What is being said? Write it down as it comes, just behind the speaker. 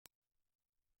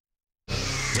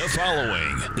The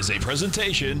following is a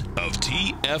presentation of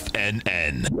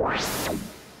TFNN.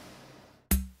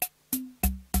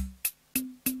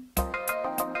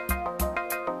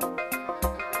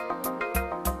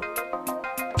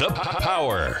 The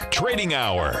Power Trading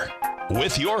Hour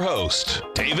with your host,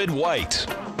 David White.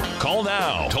 Call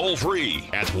now, toll free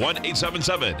at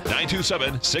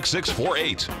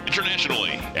 1-877-927-6648.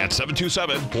 Internationally at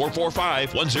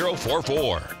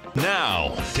 727-445-1044.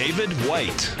 Now, David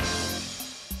White.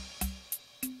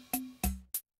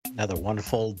 Another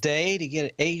wonderful day to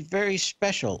get a very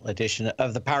special edition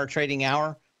of the Power Trading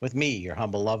Hour with me, your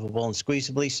humble, lovable, and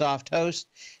squeezably soft host.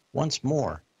 Once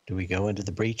more, do we go into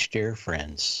the breach, dear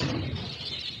friends?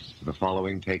 The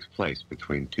following takes place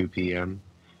between 2 p.m.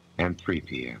 and 3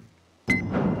 p.m.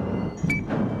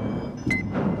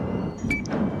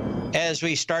 As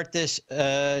we start this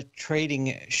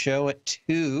trading show at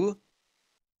 2,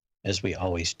 as we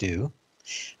always do,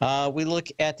 we look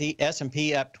at the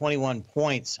S&P up 21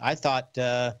 points. I thought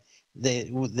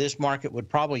this market would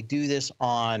probably do this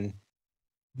on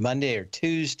Monday or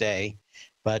Tuesday,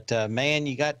 but man,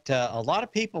 you got a lot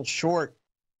of people short.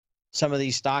 Some of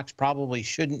these stocks probably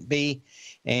shouldn't be,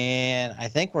 and I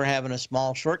think we're having a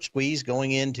small short squeeze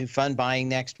going into fund buying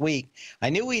next week. I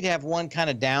knew we'd have one kind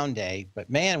of down day, but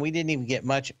man, we didn't even get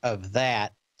much of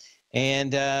that.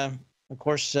 And of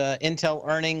course, Intel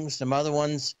earnings, some other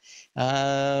ones,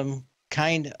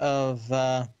 kind of,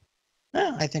 I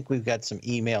think we've got some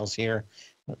emails here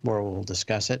where we'll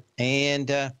discuss it,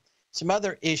 and some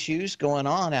other issues going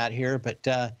on out here, but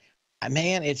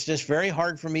man, it's just very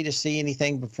hard for me to see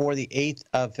anything before the 8th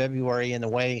of February in the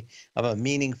way of a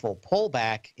meaningful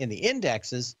pullback in the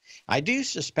indexes. I do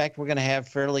suspect we're going to have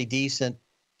fairly decent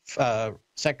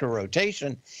sector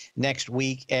rotation next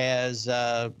week as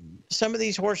some of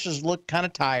these horses look kind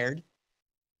of tired.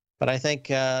 But I think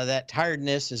that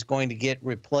tiredness is going to get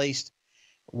replaced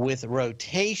with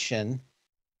rotation.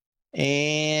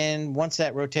 And once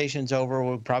that rotation's over,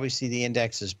 we'll probably see the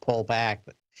indexes pull back.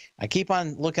 But I keep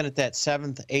on looking at that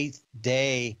 7th, 8th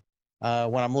day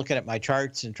when I'm looking at my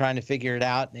charts and trying to figure it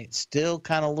out. And it still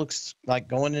kind of looks like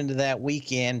going into that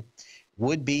weekend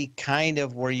would be kind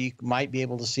of where you might be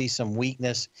able to see some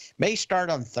weakness. May start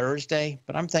on Thursday,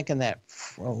 but I'm thinking that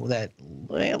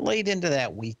late into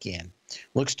that weekend.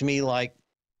 Looks to me like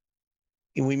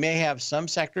we may have some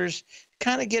sectors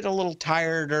kind of get a little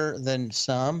tireder than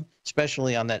some,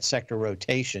 especially on that sector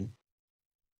rotation.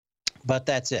 But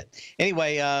that's it.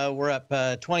 Anyway, we're up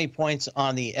 20 points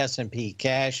on the S&P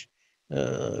cash.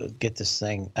 Get this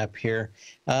thing up here.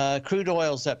 Crude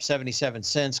oil's up 77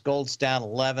 cents. Gold's down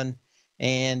 11.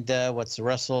 And what's the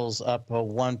Russell's up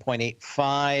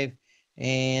 1.85.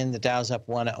 And the Dow's up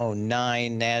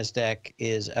 109. NASDAQ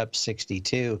is up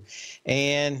 62.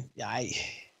 And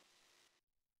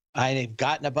I've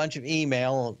gotten a bunch of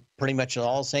email, pretty much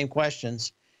all the same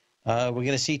questions. We're going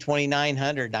to see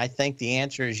 2,900. I think the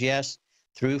answer is yes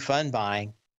through fund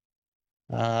buying.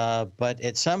 But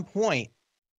at some point,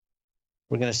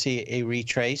 we're going to see a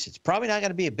retrace. It's probably not going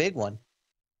to be a big one.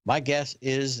 My guess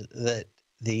is that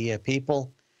the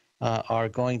people are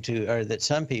going to, or that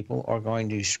some people are going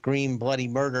to scream bloody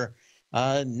murder,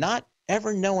 not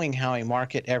ever knowing how a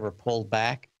market ever pulled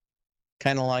back,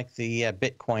 kind of like the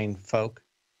Bitcoin folk.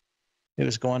 It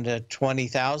was going to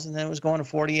 20,000, then it was going to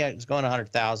 40, it was going to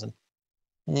 100,000,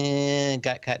 and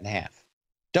got cut in half.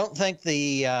 Don't think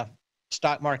the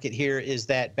stock market here is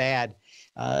that bad.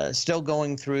 Still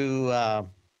going through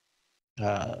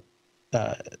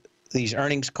these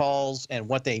earnings calls and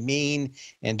what they mean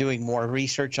and doing more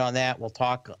research on that. We'll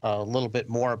talk a little bit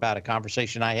more about a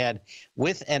conversation I had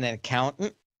with an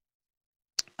accountant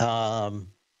that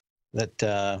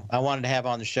I wanted to have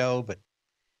on the show, but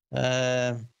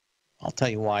I'll tell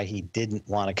you why he didn't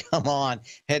want to come on.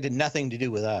 Had nothing to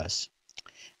do with us.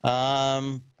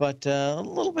 But a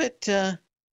little bit,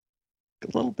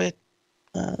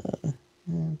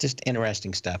 just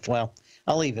interesting stuff. Well,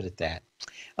 I'll leave it at that.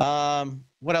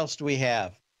 What else do we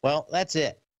have? Well, that's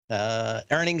it.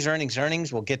 Earnings.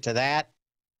 We'll get to that.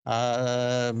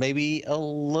 Maybe a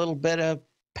little bit of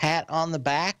pat on the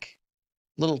back,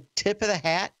 little tip of the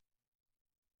hat,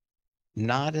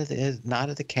 nod of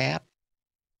the cap.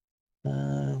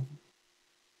 Kind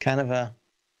of a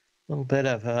little bit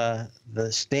of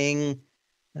the sting,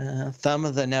 thumb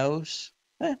of the nose,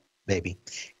 maybe.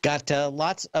 Got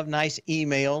lots of nice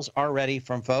emails already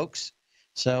from folks.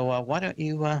 So why don't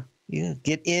you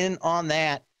get in on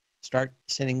that? Start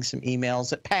sending some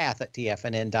emails at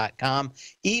path@tfnn.com.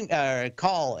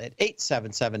 Call at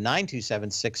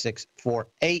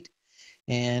 877-927-6648.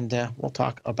 and we'll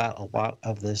talk about a lot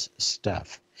of this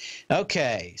stuff.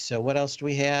 Okay, so what else do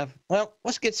we have? Well,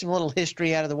 let's get some little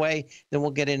history out of the way, then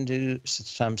we'll get into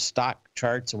some stock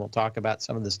charts, and we'll talk about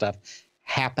some of the stuff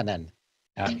happening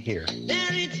out here.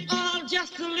 Then it's all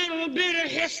just a little bit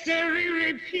of history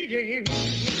repeating.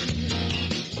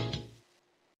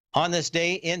 On this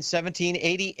day in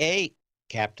 1788,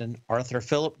 Captain Arthur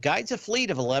Phillip guides a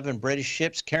fleet of 11 British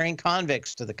ships carrying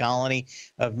convicts to the colony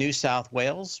of New South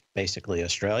Wales, basically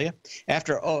Australia.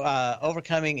 After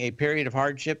overcoming a period of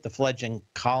hardship, the fledgling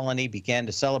colony began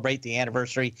to celebrate the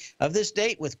anniversary of this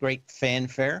date with great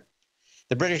fanfare.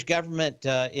 The British government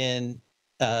in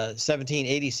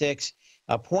 1786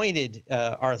 appointed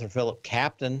Arthur Phillip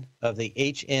captain of the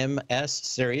HMS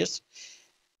Sirius.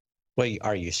 Well,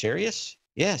 are you serious?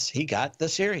 Yes, he got the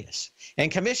Sirius,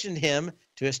 and commissioned him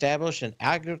to establish an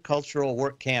agricultural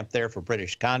work camp there for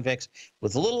British convicts.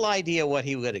 With little idea what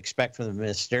he would expect from the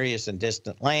mysterious and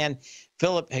distant land,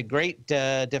 Philip had great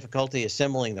difficulty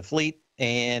assembling the fleet,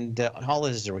 and all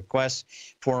his requests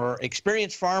for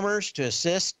experienced farmers to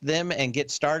assist them and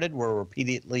get started were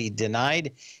repeatedly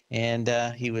denied, and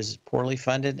he was poorly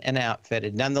funded and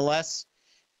outfitted. Nonetheless,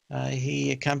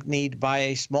 he, accompanied by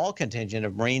a small contingent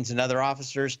of Marines and other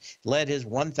officers, led his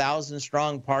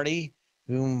 1,000-strong party,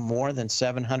 whom more than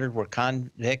 700 were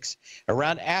convicts,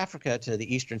 around Africa to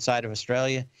the eastern side of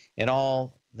Australia. In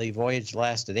all, the voyage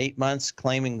lasted 8 months,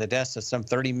 claiming the deaths of some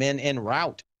 30 men en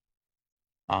route.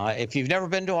 If you've never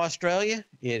been to Australia,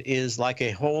 it is like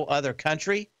a whole other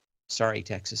country. Sorry,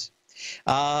 Texas.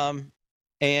 And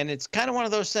it's kind of one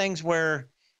of those things where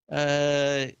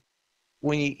when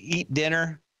you eat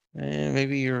dinner,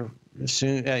 maybe your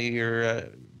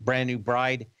brand new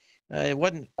bride, it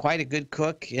wasn't quite a good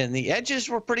cook, and the edges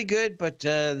were pretty good, but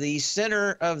the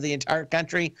center of the entire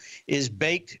country is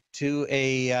baked to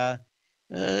a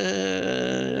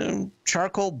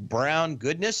charcoal brown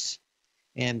goodness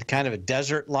and kind of a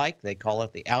desert-like. They call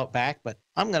it the outback, but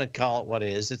I'm going to call it what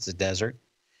it is. It's a desert.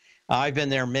 I've been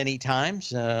there many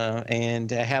times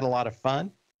and had a lot of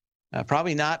fun.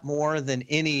 Probably not more than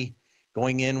any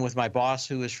going in with my boss,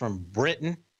 who is from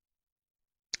Britain,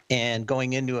 and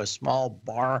going into a small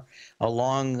bar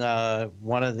along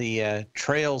one of the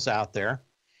trails out there.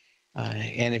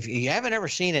 And if you haven't ever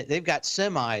seen it, they've got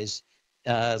semis,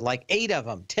 like 8 of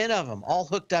them, 10 of them, all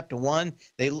hooked up to one.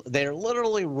 They're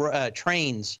literally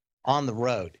trains on the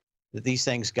road that these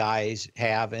things guys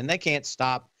have, and they can't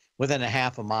stop within a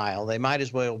half a mile. They might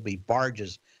as well be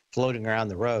barges floating around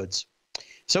the roads.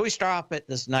 So we stop at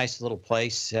this nice little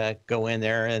place, go in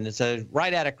there, and it's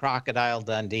right out of Crocodile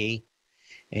Dundee.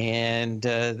 And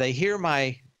they hear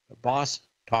my boss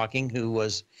talking, who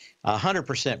was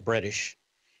 100% British,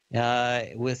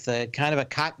 with a kind of a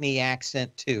Cockney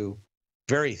accent too,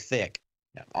 very thick.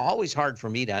 Always hard for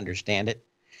me to understand it,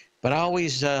 but I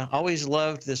always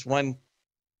loved this one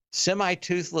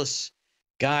semi-toothless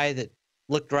guy that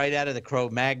looked right out of the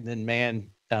Cro-Magnon man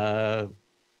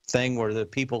thing, where the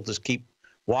people just keep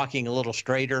walking a little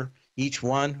straighter, each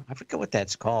one. I forget what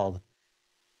that's called.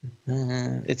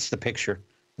 It's the picture,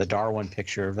 the Darwin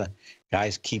picture of the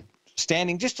guys keep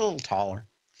standing just a little taller.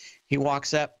 He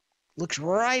walks up, looks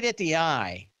right at the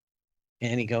eye,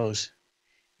 and he goes,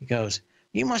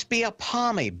 "You must be a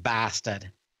Pommy bastard."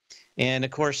 And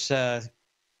of course, the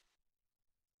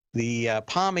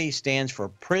Pommy stands for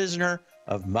Prisoner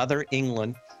of Mother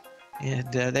England, and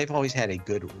they've always had a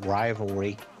good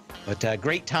rivalry. But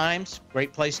great times,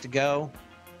 great place to go.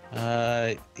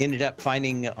 Ended up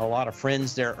finding a lot of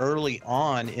friends there early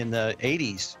on in the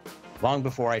 80s. Long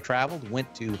before I traveled,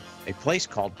 went to a place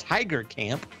called Tiger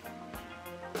Camp.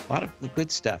 A lot of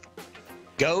good stuff.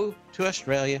 Go to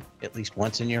Australia at least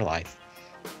once in your life.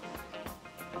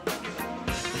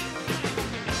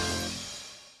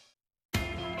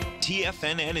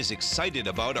 TFNN is excited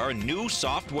about our new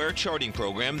software charting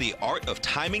program, The Art of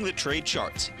Timing the Trade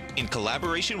Charts. In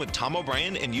collaboration with Tom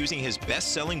O'Brien and using his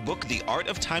best-selling book, The Art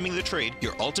of Timing the Trade,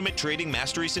 Your Ultimate Trading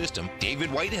Mastery System,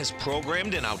 David White has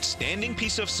programmed an outstanding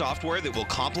piece of software that will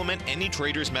complement any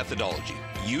trader's methodology.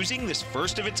 Using this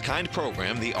first-of-its-kind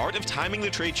program, The Art of Timing the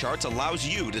Trade Charts allows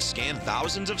you to scan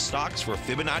thousands of stocks for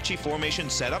Fibonacci formation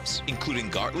setups, including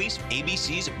Gartley's,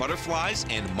 ABC's, butterflies,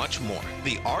 and much more.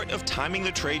 The Art of Timing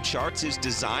the Trade Charts is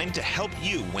designed to help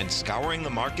you when scouring the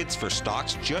markets for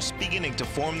stocks just beginning to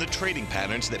form the trading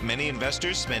patterns that that many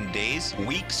investors spend days,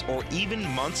 weeks, or even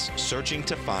months searching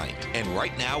to find. And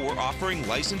right now, we're offering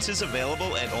licenses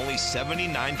available at only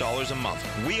 $79 a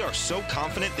month. We are so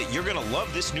confident that you're going to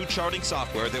love this new charting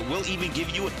software that will even give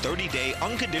you a 30-day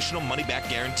unconditional money-back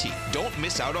guarantee. Don't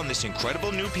miss out on this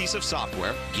incredible new piece of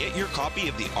software. Get your copy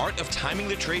of The Art of Timing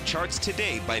the Trade Charts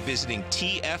today by visiting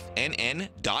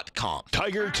TFNN.com.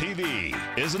 Tiger TV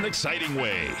is an exciting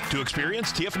way to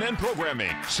experience TFNN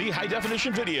programming. See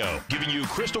high-definition video, giving you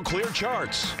crystal clear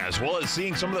charts, as well as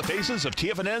seeing some of the faces of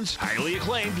TFNN's highly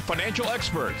acclaimed financial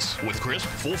experts with crisp,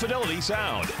 full-fidelity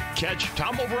sound. Catch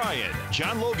Tom O'Brien,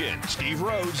 John Logan, Steve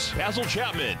Rhodes, Basil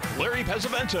Chapman, Larry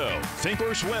Pesavento, Think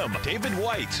or Swim, David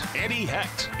White, Andy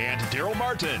Hecht, and Daryl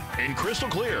Martin in crystal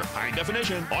clear,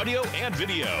 high-definition audio and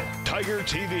video. Tiger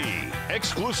TV,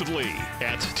 exclusively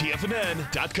at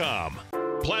TFNN.com.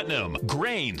 Platinum,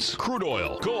 grains, crude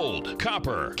oil, gold,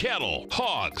 copper, cattle,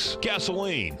 hogs,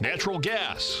 gasoline, natural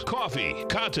gas, coffee,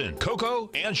 cotton, cocoa,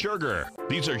 and sugar.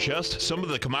 These are just some of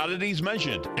the commodities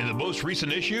mentioned in the most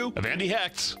recent issue of Andy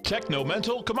Hecht's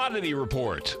Techno-Mental Commodity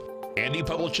Report. Andy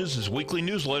publishes his weekly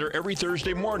newsletter every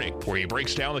Thursday morning, where he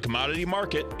breaks down the commodity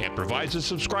market and provides his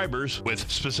subscribers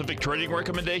with specific trading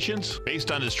recommendations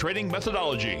based on his trading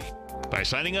methodology. By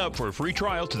signing up for a free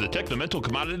trial to the Techno-Mental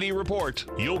Commodity Report,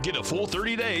 you'll get a full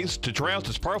 30 days to try out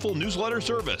this powerful newsletter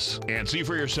service and see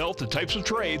for yourself the types of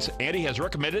trades Andy has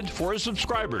recommended for his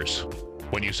subscribers.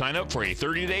 When you sign up for a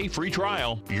 30-day free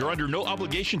trial, you're under no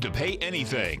obligation to pay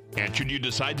anything. And should you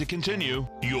decide to continue,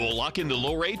 you will lock in the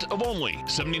low rate of only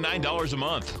 $79 a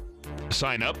month.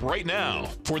 Sign up right now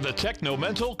for the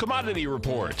Techno-Mental Commodity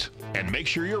Report and make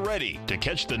sure you're ready to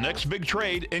catch the next big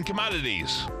trade in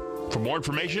commodities. For more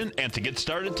information and to get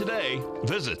started today,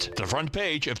 visit the front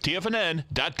page of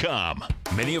TFNN.com.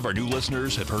 Many of our new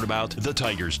listeners have heard about The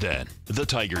Tiger's Den. The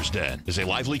Tiger's Den is a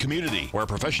lively community where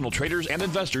professional traders and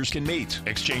investors can meet,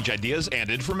 exchange ideas and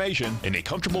information in a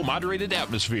comfortable, moderated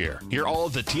atmosphere. Hear all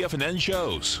of the TFNN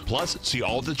shows, plus see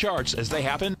all of the charts as they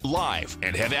happen live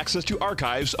and have access to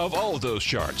archives of all of those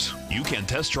charts. You can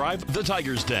test drive The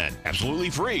Tiger's Den absolutely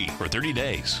free for 30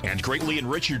 days and greatly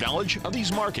enrich your knowledge of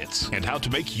these markets and how to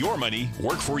make your money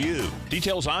work for you.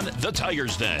 Details on The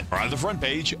Tiger's Den are on the front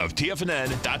page of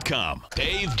TFNN.com.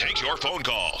 Dave takes your phone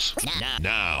calls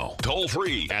now. Toll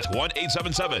free at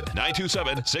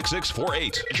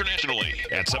 1-877-927-6648. Internationally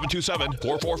at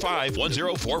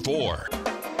 727-445-1044.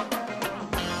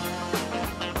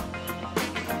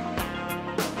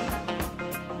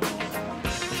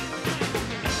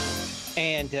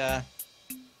 And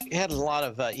had a lot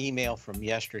of email from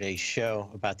yesterday's show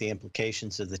about the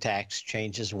implications of the tax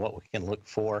changes and what we can look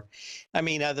for. I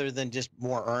mean, other than just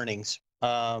more earnings.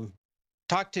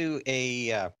 Talked to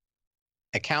a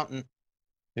accountant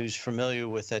who's familiar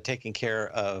with taking care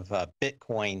of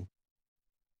Bitcoin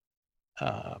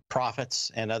profits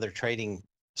and other trading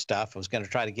stuff. I was going to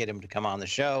try to get him to come on the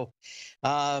show,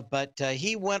 but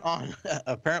he went on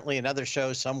apparently another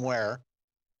show somewhere.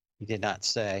 He did not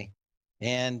say.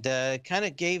 And kind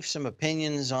of gave some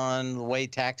opinions on the way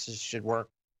taxes should work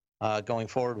going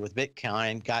forward with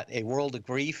Bitcoin, got a world of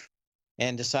grief,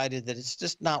 and decided that it's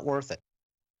just not worth it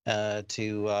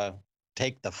to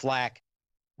take the flack.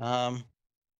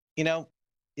 You know,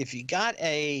 if you got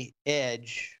a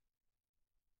edge,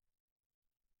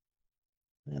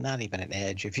 not even an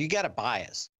edge, if you got a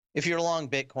bias, if you're long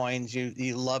Bitcoins,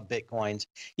 you love Bitcoins,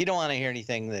 you don't want to hear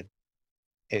anything that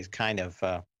is kind of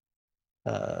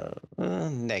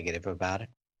negative about it.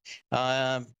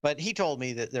 But he told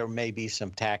me that there may be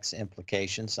some tax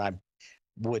implications. I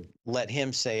would let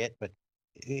him say it, but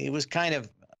it was kind of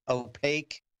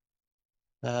opaque.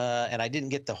 And I didn't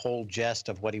get the whole gist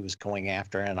of what he was going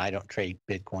after. And I don't trade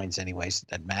Bitcoins anyways, it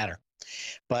doesn't matter.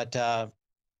 But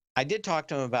I did talk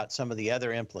to him about some of the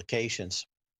other implications.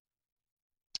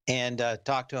 And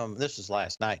talked to him, this was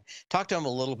last night, talked to him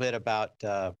a little bit about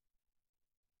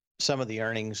some of the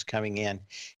earnings coming in.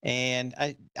 And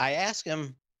I asked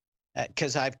him,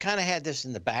 because I've kind of had this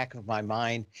in the back of my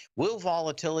mind, will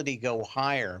volatility go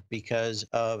higher because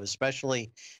of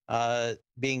especially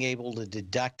being able to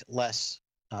deduct less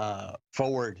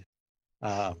forward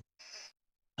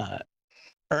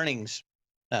earnings,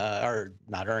 or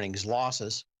not earnings,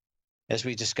 losses, as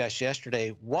we discussed yesterday?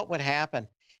 What would happen?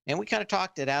 And we kind of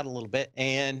talked it out a little bit.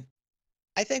 And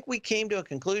I think we came to a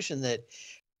conclusion that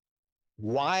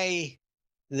why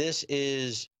this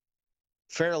is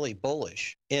fairly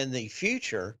bullish in the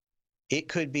future, it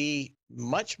could be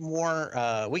much more,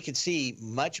 we could see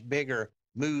much bigger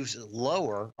moves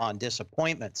lower on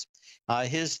disappointments.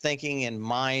 His thinking and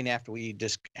mine, after we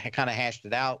just kind of hashed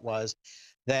it out, was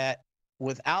that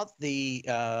without the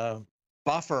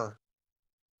buffer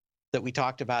that we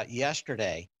talked about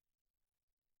yesterday,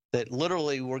 that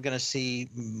literally we're going to see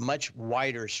much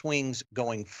wider swings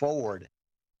going forward,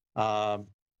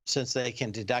 since they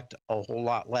can deduct a whole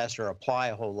lot less or apply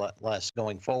a whole lot less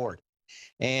going forward.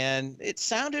 And it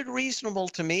sounded reasonable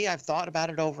to me. I've thought about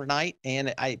it overnight,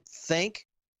 and I think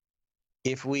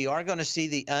if we are going to see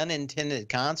the unintended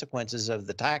consequences of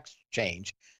the tax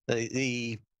change,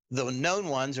 the known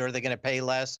ones are they're going to pay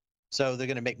less, so they're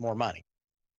going to make more money.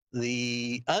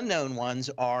 The unknown ones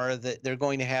are that they're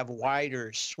going to have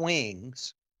wider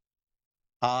swings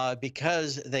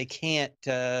because they can't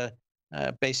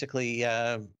basically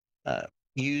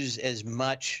use as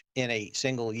much in a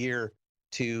single year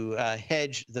to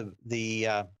hedge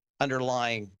the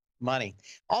underlying money.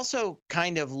 Also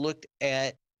kind of looked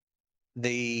at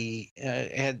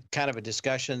had kind of a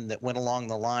discussion that went along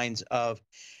the lines of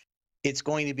it's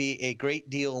going to be a great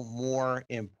deal more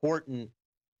important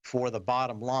for the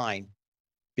bottom line,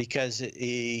 because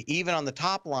even on the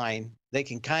top line, they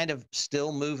can kind of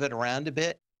still move it around a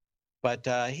bit. But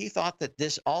he thought that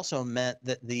this also meant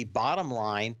that the bottom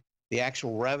line, the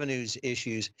actual revenues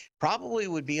issues, probably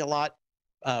would be a lot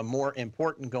more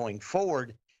important going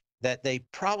forward, that they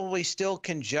probably still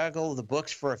can juggle the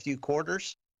books for a few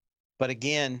quarters. But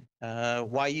again,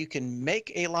 while you can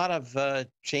make a lot of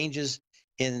changes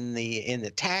in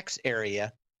the tax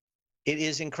area, it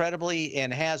is incredibly,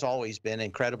 and has always been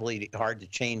incredibly hard to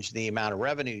change the amount of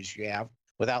revenues you have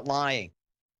without lying.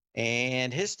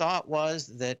 And his thought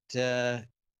was that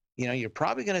you're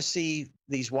probably going to see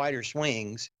these wider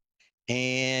swings,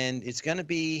 and it's going to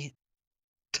be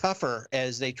tougher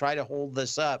as they try to hold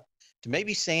this up to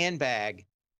maybe sandbag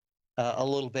a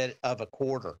little bit of a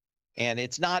quarter. And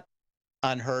it's not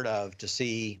unheard of to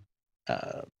see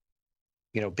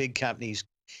big companies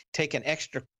take an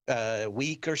extra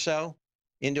week or so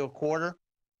into a quarter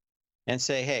and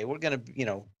say, hey, we're going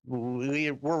to,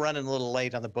 we're running a little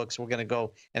late on the books. We're going to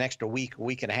go an extra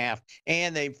week and a half.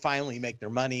 And they finally make their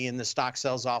money, and the stock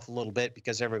sells off a little bit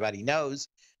because everybody knows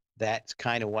that's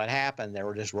kind of what happened. They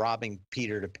were just robbing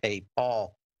Peter to pay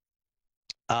Paul.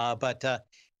 But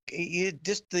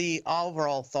just the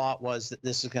overall thought was that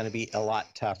this is going to be a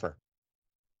lot tougher.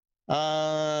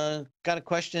 Got a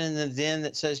question in the den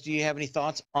that says, do you have any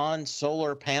thoughts on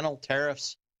solar panel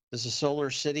tariffs? Does the solar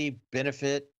city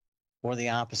benefit or the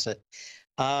opposite?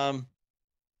 My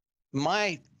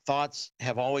thoughts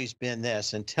have always been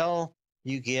this: until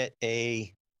you get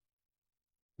a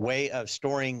way of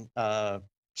storing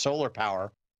solar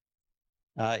power,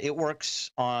 it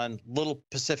works on little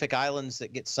Pacific islands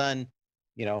that get sun,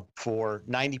 for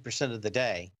 90% of the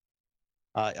day.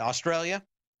 Australia,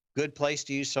 good place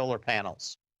to use solar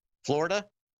panels. Florida,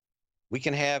 we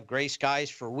can have gray skies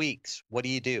for weeks. What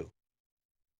do?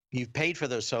 You've paid for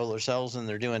those solar cells and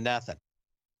they're doing nothing.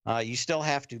 You still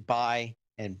have to buy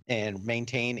and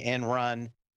maintain and run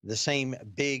the same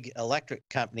big electric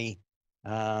company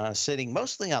sitting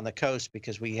mostly on the coast,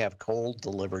 because we have coal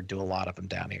delivered to a lot of them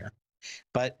down here.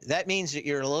 But that means that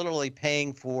you're literally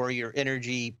paying for your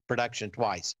energy production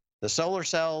twice: the solar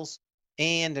cells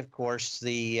and, of course,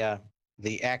 the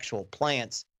actual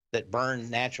plants that burn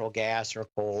natural gas or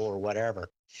coal or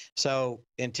whatever. So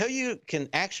until you can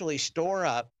actually store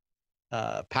up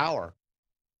power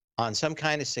on some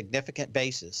kind of significant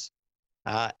basis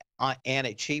and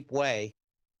a cheap way,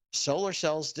 solar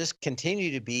cells just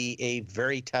continue to be a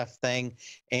very tough thing.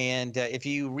 And if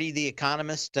you read The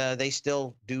Economist, they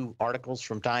still do articles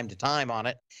from time to time on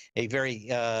it, a very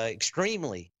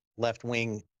extremely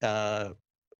left-wing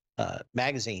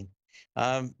magazine.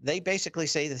 They basically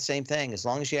say the same thing: as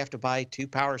long as you have to buy two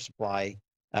power supply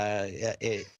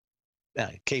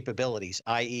capabilities,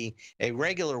 i.e. a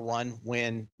regular one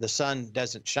when the sun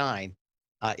doesn't shine,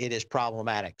 it is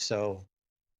problematic. So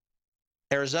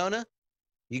Arizona,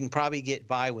 you can probably get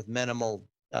by with minimal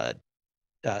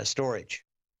storage.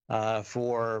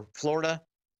 For Florida,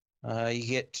 you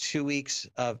get 2 weeks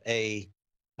of a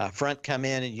front come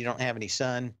in and you don't have any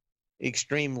sun.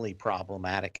 Extremely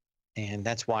problematic. And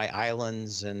that's why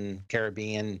islands and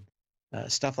Caribbean,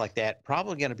 stuff like that,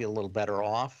 probably going to be a little better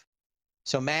off.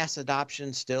 So mass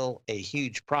adoption, still a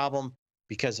huge problem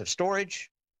because of storage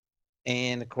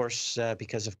and, of course,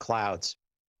 because of clouds.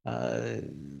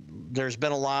 There's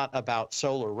been a lot about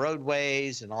solar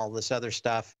roadways and all this other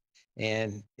stuff.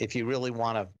 And if you really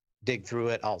want to dig through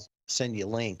it, I'll send you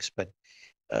links. But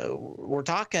we're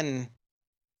talking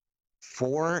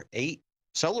 4, 8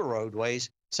 solar roadways,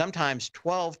 sometimes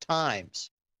 12 times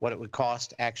what it would cost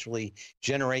to actually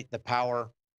generate the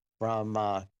power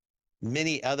from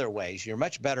many other ways. You're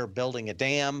much better building a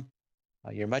dam.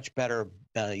 You're much better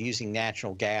using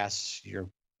natural gas.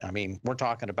 We're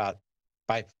talking about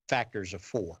by factors of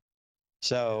 4.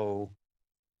 So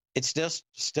it's just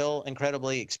still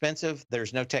incredibly expensive.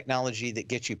 There's no technology that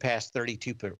gets you past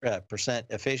 32%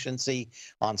 efficiency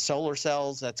on solar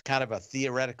cells. That's kind of a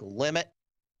theoretical limit.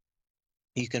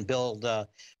 You can build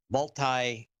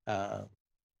multi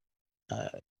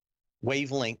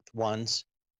wavelength ones,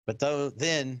 but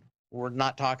then we're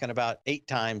not talking about 8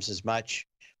 times as much.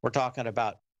 We're talking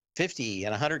about 50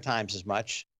 and 100 times as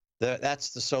much. That's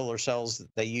the solar cells that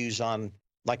they use on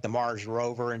like the Mars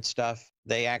rover and stuff.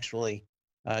 They actually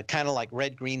kind of like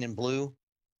red, green, and blue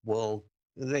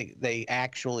they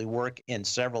actually work in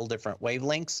several different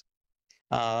wavelengths.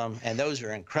 And those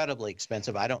are incredibly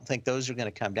expensive. I don't think those are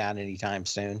going to come down anytime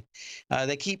soon.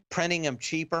 They keep printing them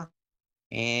cheaper,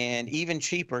 and even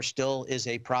cheaper still is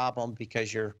a problem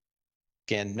because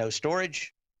again, no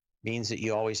storage means that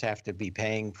you always have to be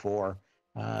paying for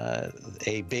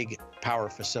a big power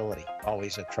facility,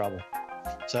 always a trouble.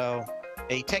 So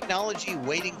a technology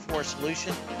waiting for a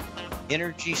solution,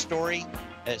 energy storage,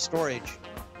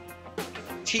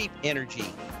 cheap energy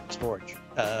storage,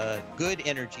 good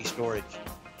energy storage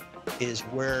is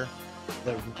where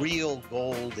the real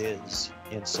gold is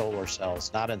in solar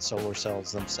cells, not in solar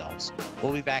cells themselves.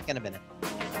 We'll be back in a minute.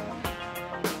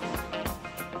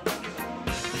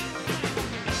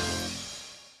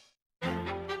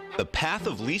 The Path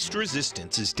of Least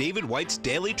Resistance is David White's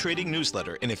daily trading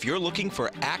newsletter, and if you're looking for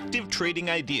active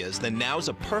trading ideas, then now's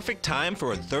a perfect time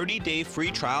for a 30-day free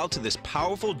trial to this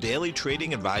powerful daily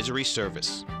trading advisory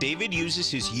service. David uses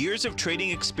his years of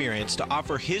trading experience to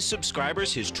offer his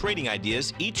subscribers his trading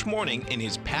ideas each morning in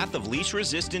his Path of Least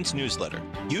Resistance newsletter.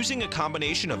 Using a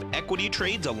combination of equity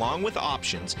trades along with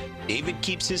options, David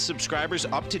keeps his subscribers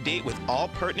up to date with all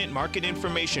pertinent market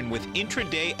information with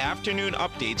intraday afternoon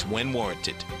updates when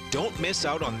warranted. Don't miss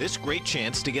out on this great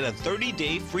chance to get a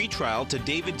 30-day free trial to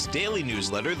David's daily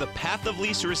newsletter, The Path of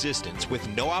Least Resistance, with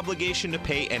no obligation to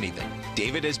pay anything.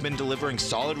 David has been delivering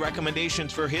solid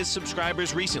recommendations for his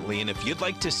subscribers recently, and if you'd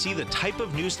like to see the type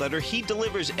of newsletter he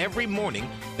delivers every morning,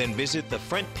 then visit the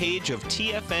front page of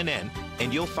TFNN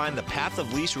and you'll find The Path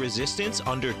of Least Resistance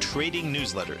under Trading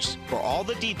Newsletters. For all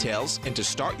the details and to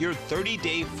start your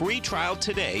 30-day free trial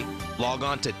today, log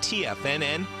on to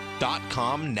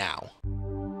TFNN.com now.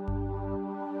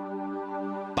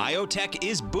 Biotech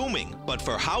is booming, but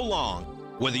for how long?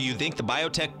 Whether you think the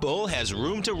biotech bull has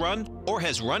room to run or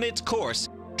has run its course,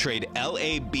 trade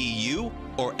LABU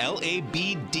or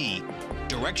LABD.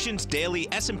 Directions Daily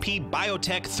S&P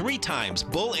Biotech 3 times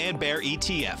bull and bear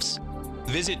ETFs.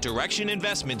 Visit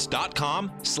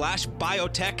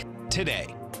directioninvestments.com/biotech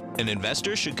today. An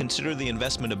investor should consider the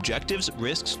investment objectives,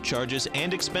 risks, charges,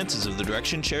 and expenses of the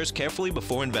Direction shares carefully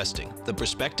before investing. The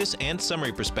prospectus and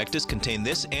summary prospectus contain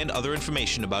this and other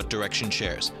information about Direction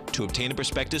shares. To obtain a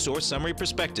prospectus or summary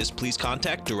prospectus, please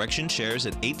contact Direction shares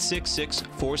at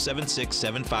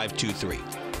 866-476-7523.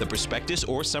 The prospectus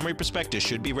or summary prospectus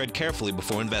should be read carefully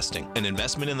before investing. An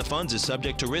investment in the funds is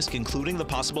subject to risk, including the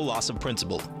possible loss of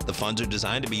principal. The funds are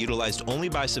designed to be utilized only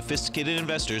by sophisticated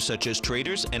investors such as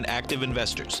traders and active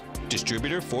investors.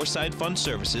 Distributor Foreside Fund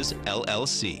Services,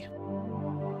 LLC.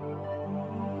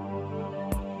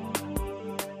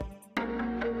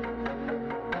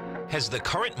 Has the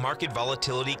current market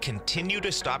volatility continued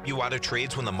to stop you out of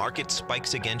trades when the market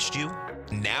spikes against you?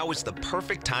 Now is the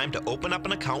perfect time to open up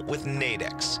an account with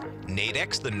Nadex.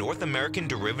 Nadex, the North American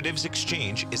Derivatives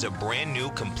Exchange, is a brand new,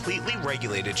 completely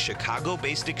regulated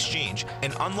Chicago-based exchange,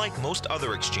 and unlike most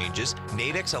other exchanges,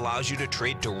 Nadex allows you to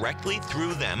trade directly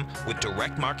through them with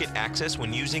direct market access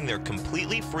when using their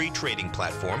completely free trading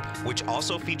platform, which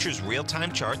also features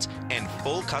real-time charts and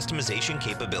full customization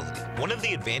capability. One of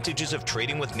the advantages of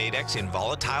trading with Nadex in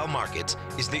volatile markets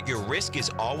is that your risk is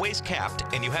always capped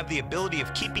and you have the ability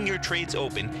of keeping your trades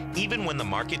open even when the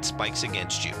market spikes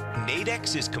against you.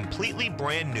 Nadex is completely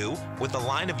brand new with a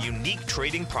line of unique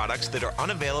trading products that are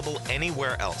unavailable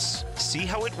anywhere else. See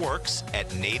how it works at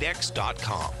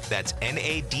nadex.com. That's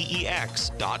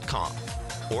NADEX.com.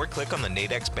 Or click on the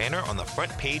Nadex banner on the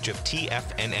front page of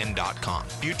TFNN.com.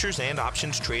 Futures and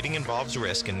options trading involves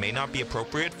risk and may not be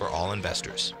appropriate for all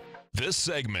investors. This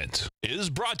segment is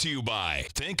brought to you by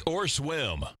Think or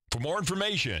Swim. For more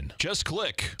information, just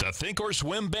click the Think or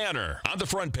Swim banner on the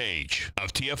front page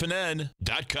of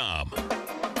TFNN.com.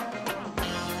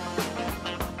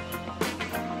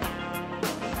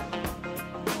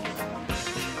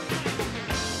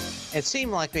 It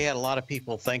seemed like we had a lot of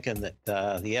people thinking that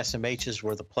the SMHs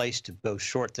were the place to go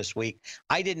short this week.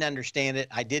 I didn't understand it.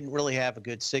 I didn't really have a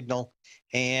good signal,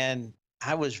 and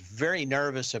I was very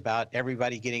nervous about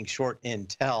everybody getting short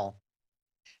Intel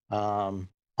on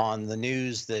on the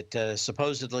news that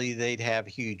supposedly they'd have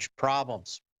huge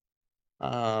problems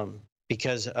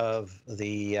because of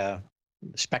the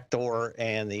Spector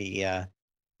and the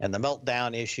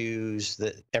meltdown issues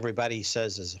that everybody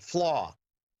says is a flaw.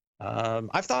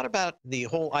 I've thought about the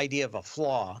whole idea of a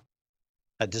flaw,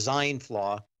 a design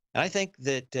flaw, and I think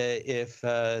that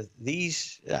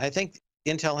I think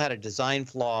Intel had a design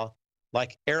flaw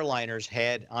like airliners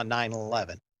had on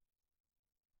 9/11.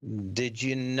 Did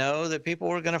you know that people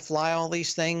were going to fly all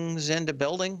these things into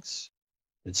buildings?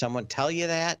 Did someone tell you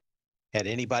that? Had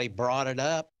anybody brought it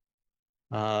up?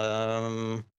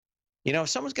 You know, if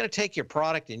someone's going to take your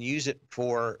product and use it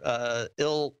for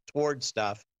ill toward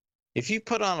stuff, if you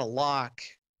put on a lock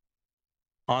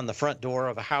on the front door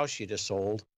of a house you just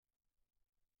sold,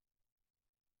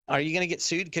 are you going to get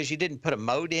sued because you didn't put a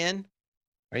mode in?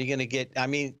 Are you going to get, I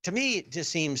mean, to me, it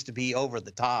just seems to be over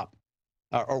the top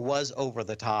or was over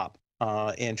the top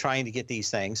in trying to get these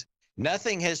things.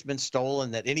 Nothing has been stolen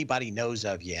that anybody knows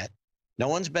of yet. No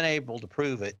one's been able to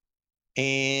prove it.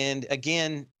 And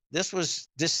again, this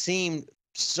seemed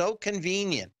so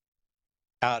convenient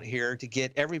out here to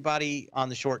get everybody on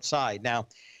the short side. Now,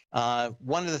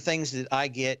 one of the things that I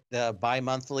get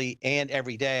bi-monthly and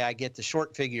every day, I get the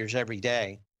short figures every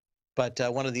day. But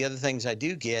one of the other things I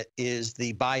do get is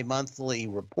the bi-monthly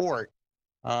report.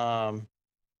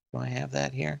 Do I have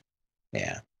that here?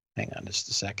 Yeah, hang on just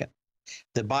a second.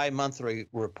 The bi-monthly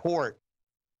report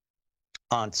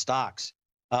on stocks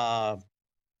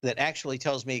that actually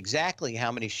tells me exactly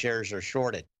how many shares are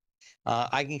shorted.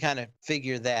 I can kind of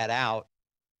figure that out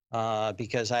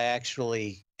because I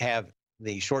actually have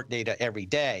the short data every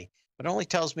day, but it only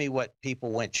tells me what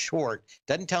people went short.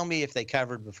 Doesn't tell me if they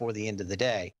covered before the end of the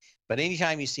day. But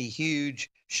anytime you see huge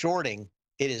shorting,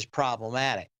 it is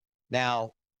problematic.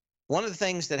 Now, one of the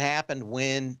things that happened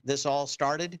when this all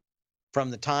started,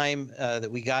 from the time that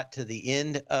we got to the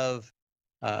end of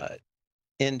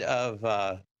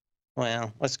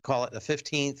well, let's call it the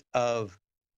 15th of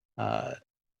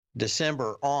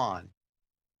December on,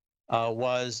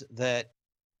 was that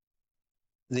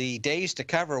the days to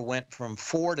cover went from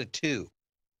 4 to 2.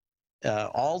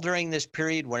 All during this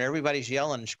period when everybody's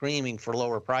yelling and screaming for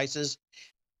lower prices,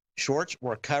 shorts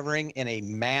were covering in a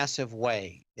massive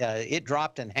way. It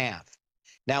dropped in half.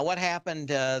 Now, what happened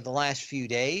the last few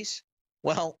days?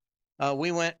 Well,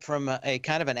 we went from a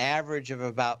kind of an average of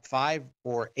about 5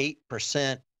 or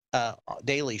 8%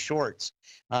 daily shorts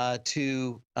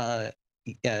to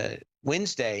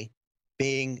Wednesday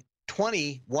being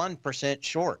 21%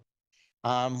 short.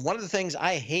 One of the things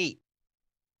I hate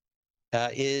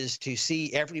is to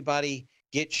see everybody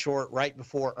get short right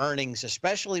before earnings,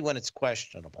 especially when it's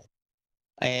questionable.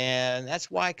 And that's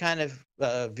why I kind of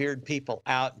veered people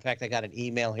out. In fact, I got an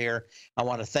email here. I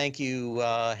want to thank you,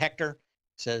 Hector.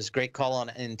 Says, great call on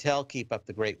Intel. Keep up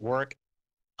the great work.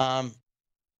 I've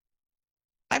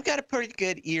got a pretty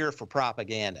good ear for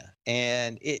propaganda.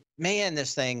 And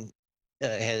this thing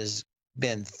has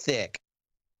been thick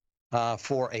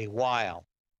for a while.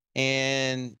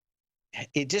 And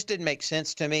it just didn't make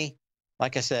sense to me.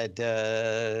 Like I said,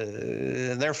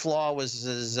 their flaw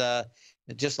was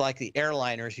just like the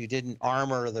airliners who didn't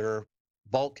armor their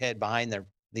bulkhead behind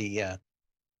the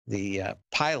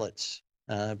pilots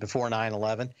before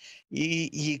 9/11.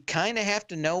 You kind of have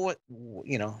to know what,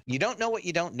 you don't know what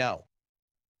you don't know.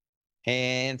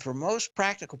 And for most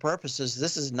practical purposes,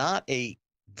 this is not a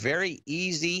very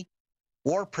easy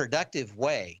or productive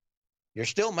way. You're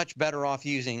still much better off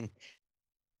using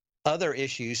other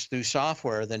issues through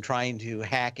software than trying to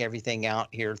hack everything out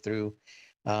here through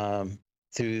firmware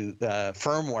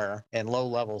and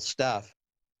low-level stuff.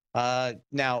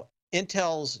 Now,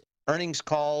 Intel's earnings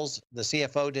calls, the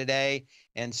CFO today,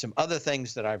 and some other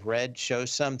things that I've read show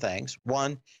some things.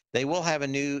 One, they will have a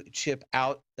new chip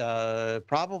out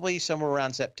probably somewhere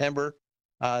around September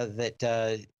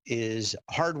that is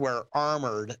hardware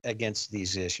armored against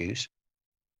these issues.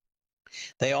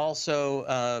 They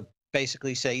also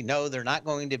basically say, no, they're not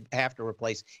going to have to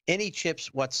replace any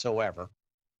chips whatsoever.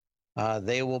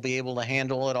 They will be able to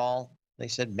handle it all. They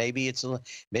said maybe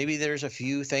there's a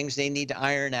few things they need to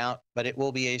iron out, but it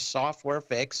will be a software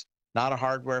fix, not a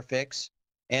hardware fix.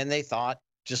 And they thought,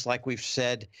 just like we've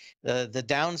said, the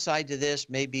downside to this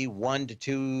may be 1 to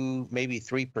 2, maybe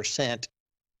 3%.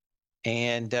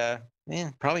 And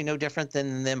probably no different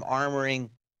than them armoring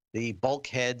the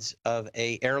bulkheads of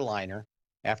a airliner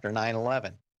after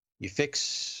 9/11. You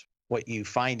fix what you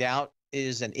find out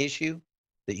is an issue,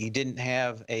 that you didn't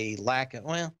have a lack of,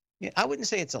 I wouldn't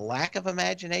say it's a lack of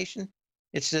imagination.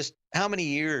 It's just how many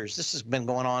years? This has been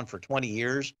going on for 20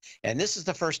 years. And this is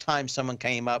the first time someone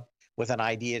came up with an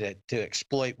idea to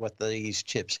exploit what these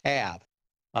chips have.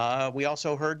 We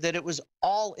also heard that it was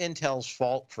all Intel's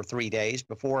fault for 3 days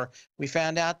before we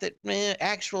found out that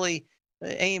actually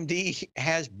AMD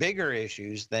has bigger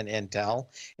issues than Intel,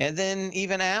 and then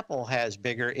even Apple has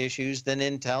bigger issues than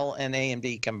Intel and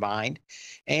AMD combined.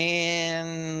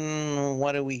 And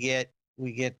what do we get?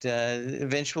 We get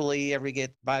eventually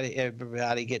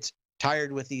everybody gets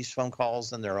tired with these phone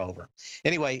calls and they're over.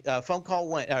 Anyway,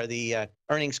 the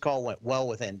earnings call went well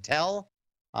with Intel.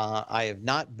 I have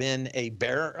not been a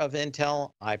bearer of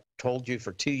Intel. I've told you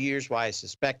for 2 years why I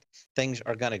suspect things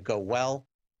are going to go well.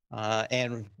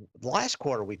 And last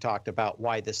quarter, we talked about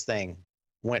why this thing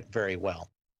went very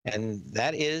well. And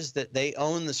that is that they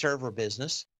own the server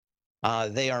business.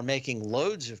 They are making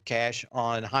loads of cash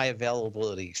on high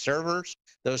availability servers.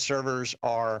 Those servers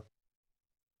are,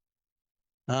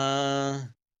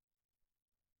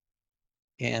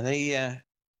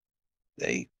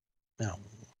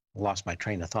 lost my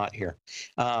train of thought here.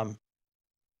 On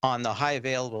the high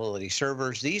availability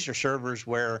servers, these are servers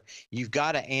where you've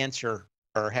got to answer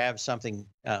or have something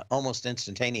almost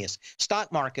instantaneous.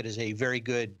 Stock market is a very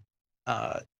good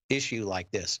issue like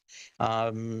this.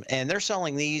 And they're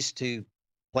selling these to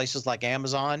places like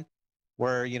Amazon,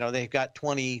 where, you know, they've got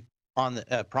 20 on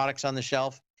the products on the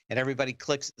shelf and everybody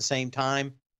clicks at the same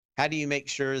time. How do you make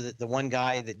sure that the one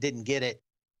guy that didn't get it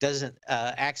doesn't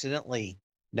accidentally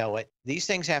know it? These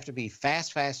things have to be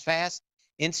fast,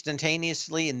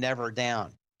 instantaneously, and never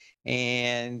down.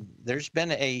 And there's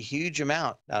been a huge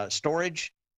amount.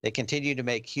 Storage, they continue to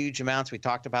make huge amounts. We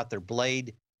talked about their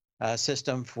Blade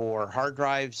system for hard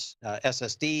drives,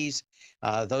 SSDs.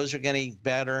 Those are getting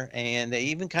better. And they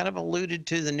even kind of alluded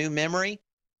to the new memory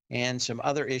and some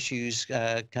other issues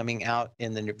coming out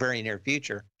in the very near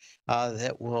future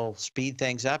that will speed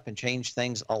things up and change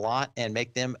things a lot and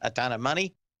make them a ton of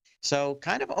money. So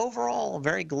kind of overall, a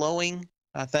very glowing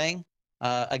thing.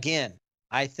 Again,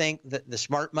 I think that the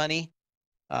smart money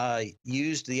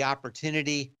used the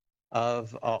opportunity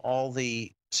of all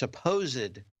the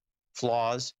supposed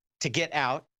flaws to get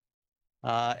out.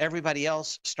 Everybody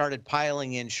else started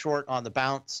piling in short on the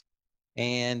bounce,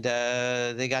 and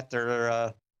they got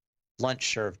their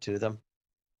lunch served to them.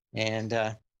 And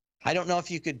I don't know if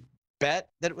you could bet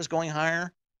that it was going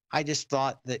higher. I just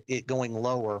thought that it going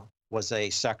lower was a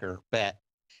sucker bet.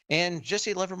 And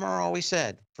Jesse Livermore always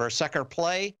said, for a sucker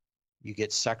play, you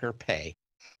get sucker pay.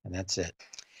 And that's it.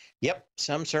 Yep,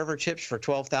 some server chips for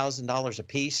 $12,000 a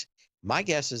piece. My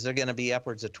guess is they're going to be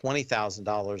upwards of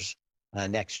 $20,000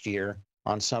 next year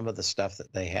on some of the stuff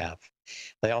that they have.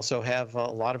 They also have a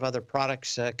lot of other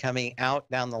products coming out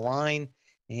down the line,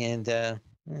 and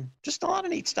just a lot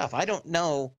of neat stuff. I don't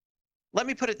know. Let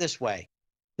me put it this way.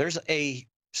 There's a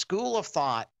school of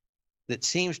thought that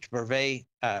seems to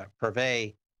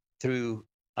pervade through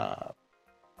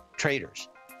traders,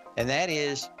 and that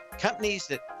is companies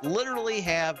that literally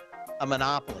have a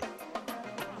monopoly.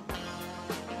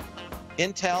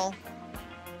 Intel,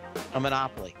 a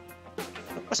monopoly.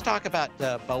 Let's talk about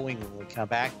Boeing when we come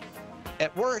back.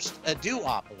 At worst, a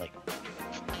duopoly.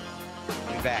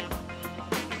 We'll be back.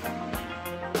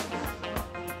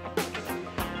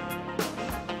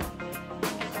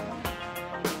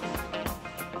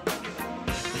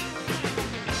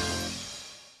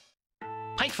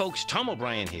 Hi folks, Tom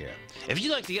O'Brien here. If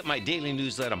you'd like to get my daily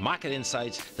newsletter, Market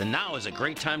Insights, then now is a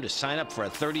great time to sign up for a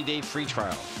 30-day free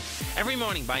trial. Every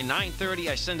morning by 9:30,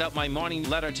 I send out my morning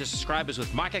letter to subscribers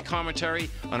with market commentary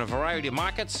on a variety of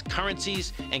markets,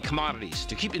 currencies, and commodities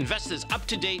to keep investors up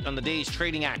to date on the day's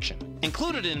trading action.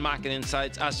 Included in Market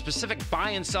Insights are specific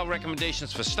buy and sell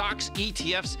recommendations for stocks,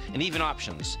 ETFs, and even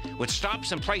options, with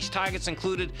stops and price targets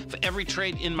included for every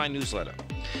trade in my newsletter.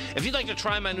 If you'd like to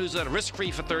try my newsletter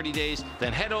risk-free for 30 days,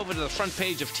 then head over to the front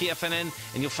page of TFNN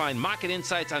and you'll find Market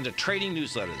Insights under Trading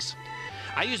Newsletters.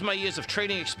 I use my years of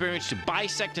trading experience to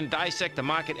bisect and dissect the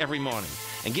market every morning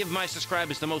and give my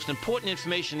subscribers the most important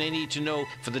information they need to know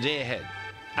for the day ahead.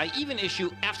 I even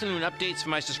issue afternoon updates for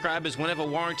my subscribers whenever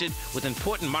warranted with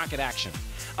important market action.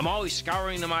 I'm always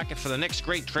scouring the market for the next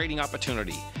great trading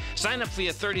opportunity. Sign up for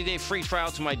your 30-day free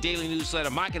trial to my daily newsletter,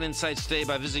 Market Insights, today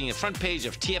by visiting the front page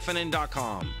of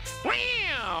TFNN.com.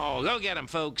 Wow! Go get 'em,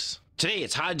 folks! Today,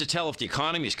 it's hard to tell if the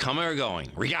economy is coming or going.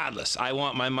 Regardless, I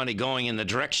want my money going in the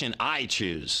direction I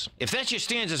choose. If that's your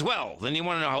stance as well, then you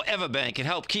want to know how EverBank can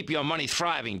help keep your money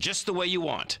thriving just the way you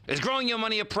want. Is growing your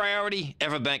money a priority?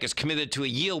 EverBank is committed to a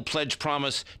yield pledge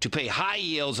promise to pay high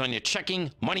yields on your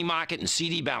checking, money market, and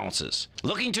CD balances.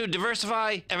 Looking to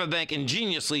diversify? Everbank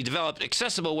ingeniously developed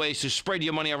accessible ways to spread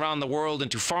your money around the world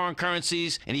into foreign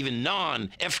currencies and even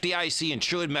non-FDIC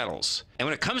insured metals. And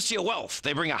when it comes to your wealth,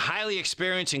 they bring a highly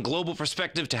experienced and global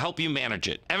perspective to help you manage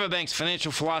it. Everbank's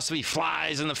financial philosophy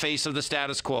flies in the face of the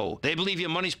status quo. They believe your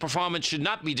money's performance should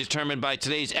not be determined by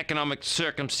today's economic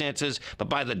circumstances, but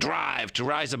by the drive to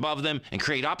rise above them and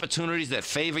create opportunities that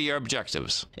favor your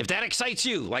objectives. If that excites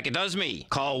you, like it does me,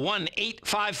 call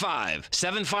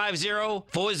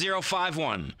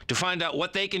 1-855-750-4051 to find out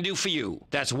what they can do for you.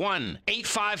 That's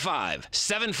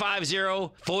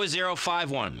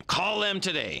 1-855-750-4051. Call them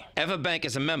today. Everbank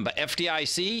is a member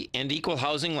FDIC and equal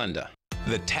housing lender.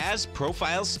 The TAS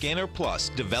Profile Scanner Plus,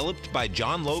 developed by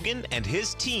John Logan and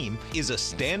his team, is a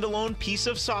standalone piece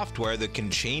of software that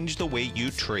can change the way you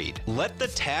trade. Let the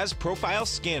TAS Profile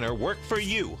Scanner work for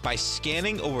you by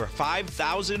scanning over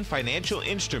 5,000 financial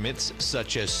instruments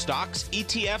such as stocks,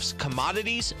 ETFs,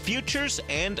 commodities, futures,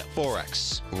 and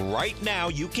Forex. Right now,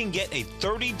 you can get a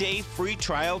 30-day free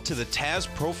trial to the TAS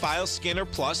Profile Scanner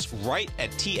Plus right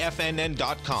at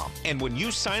TFNN.com. And when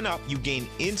you sign up, you gain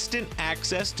instant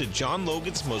access to John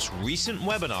Logan's most recent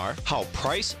webinar, How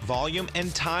Price, Volume,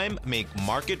 and Time Make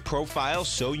Market Profiles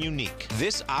So Unique.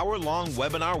 This hour-long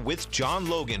webinar with John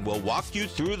Logan will walk you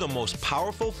through the most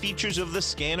powerful features of the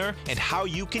scanner and how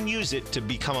you can use it to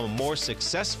become a more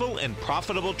successful and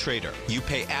profitable trader. You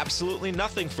pay absolutely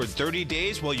nothing for 30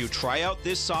 days while you try out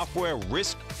this software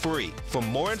risk-free. For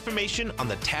more information on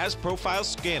the TAS Profile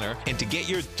Scanner and to get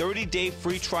your 30-day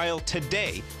free trial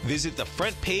today, visit the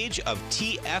front page of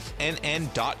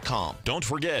TFNN.com. Don't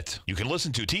forget, you can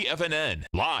listen to TFNN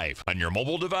live on your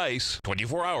mobile device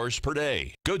 24 hours per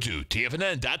day. Go to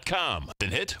TFNN.com, then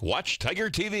hit Watch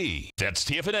Tiger TV. That's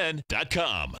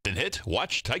TFNN.com, then hit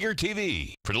Watch Tiger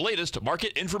TV for the latest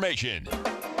market information.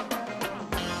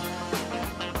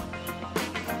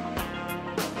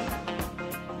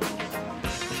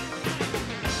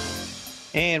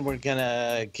 And we're going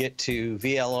to get to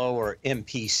VLO or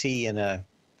MPC in a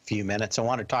few minutes. I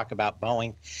want to talk about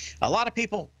Boeing. A lot of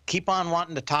people keep on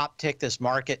wanting to top tick this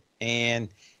market, and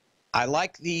I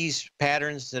like these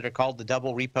patterns that are called the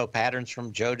double repo patterns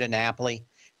from Joe DiNapoli.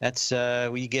 That's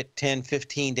where you get 10,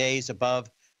 15 days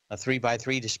above a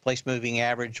 3x3 displaced moving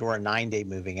average or a 9-day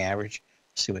moving average.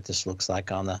 Let's see what this looks like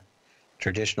on the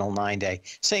traditional 9-day.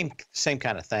 Same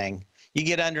kind of thing. You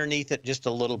get underneath it just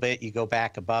a little bit, you go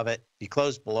back above it, you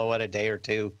close below it a day or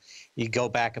two, you go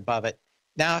back above it.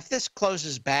 Now, if this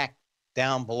closes back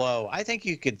down below, I think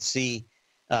you could see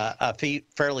a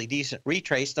fairly decent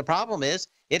retrace. The problem is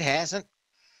it hasn't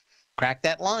cracked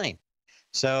that line.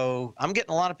 So I'm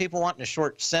getting a lot of people wanting to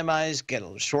short semis,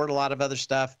 short a lot of other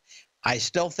stuff. I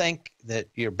still think that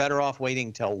you're better off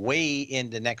waiting till way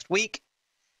into next week.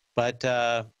 But,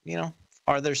 you know,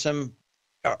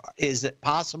 is it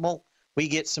possible we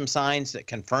get some signs that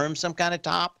confirm some kind of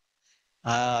top?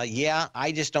 Yeah,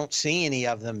 I just don't see any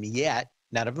of them yet.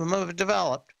 None of them have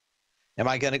developed. Am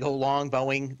I going to go long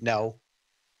Boeing? No.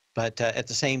 But at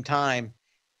the same time,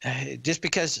 just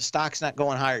because the stock's not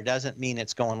going higher doesn't mean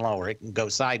it's going lower. It can go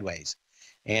sideways.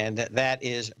 And that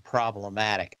is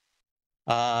problematic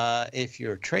if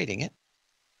you're trading it.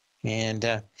 And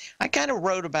I kind of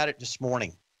wrote about it this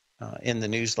morning in the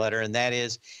newsletter, and that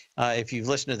is, if you've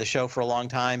listened to the show for a long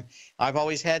time, I've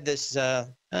always had this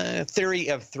theory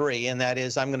of three, and that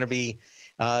is I'm going to be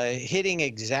hitting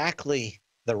exactly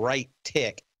the right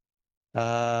tick 3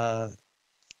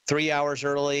 hours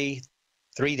early,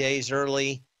 3 days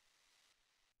early,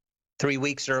 3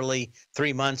 weeks early,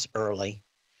 3 months early.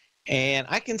 And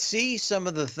I can see some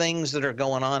of the things that are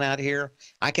going on out here.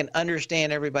 I can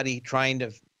understand everybody trying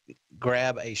to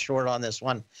grab a short on this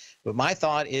one. But my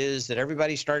thought is that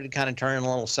everybody started kind of turning a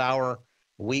little sour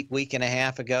week and a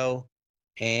half ago.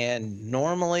 And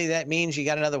normally that means you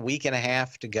got another week and a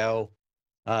half to go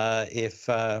if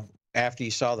after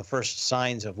you saw the first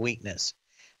signs of weakness.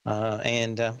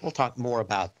 And we'll talk more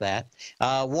about that.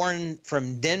 Warren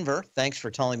from Denver, thanks for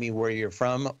telling me where you're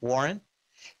from, Warren,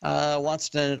 wants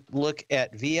to look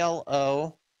at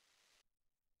VLO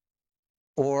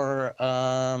or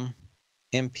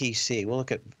MPC. We'll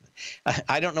look at,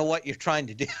 I don't know what you're trying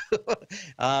to do.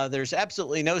 There's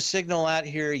absolutely no signal out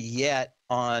here yet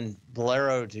on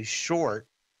Valero to short,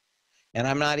 and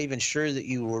I'm not even sure that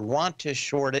you would want to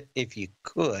short it if you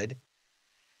could.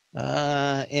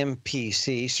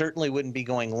 MPC certainly wouldn't be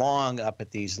going long up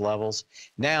at these levels.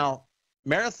 Now,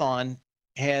 Marathon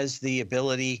has the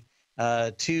ability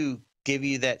to give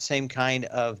you that same kind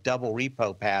of double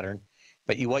repo pattern,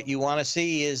 but what you want to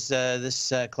see is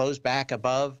this close back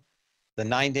above the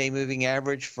 9-day moving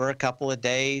average for a couple of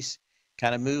days,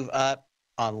 kind of move up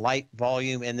on light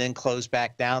volume and then close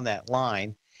back down that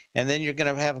line. And then you're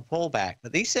going to have a pullback.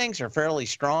 But these things are fairly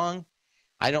strong.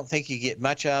 I don't think you get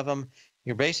much of them.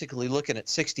 You're basically looking at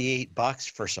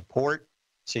 $68 for support.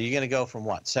 So you're going to go from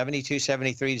what, 72,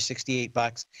 73 to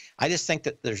 $68. I just think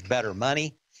that there's better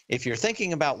money. If you're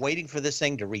thinking about waiting for this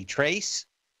thing to retrace,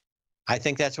 I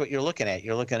think that's what you're looking at.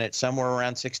 You're looking at somewhere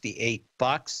around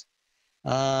 $68.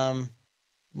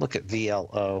 Look at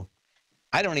VLO.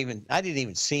 I didn't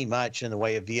even see much in the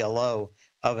way of VLO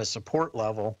of a support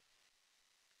level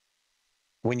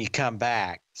when you come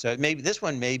back. So this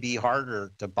one may be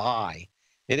harder to buy.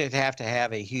 It'd have to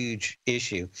have a huge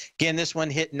issue. Again, this one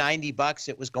hit $90.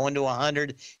 It was going to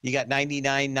 100. You got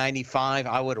 99, 95.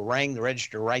 I would have rang the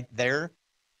register right there.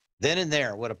 Then and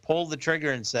there, would have pulled the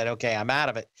trigger and said, okay, I'm out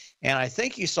of it. And I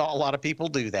think you saw a lot of people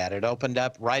do that. It opened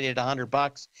up right at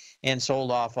 $100 and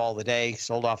sold off all the day,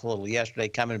 sold off a little yesterday,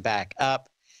 coming back up.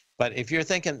 But if you're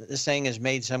thinking that this thing has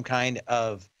made some kind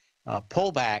of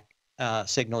pullback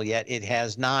signal yet, it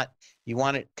has not. You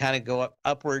want it kind of go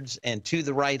upwards and to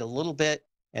the right a little bit,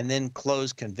 and then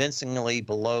close convincingly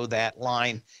below that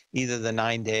line, either the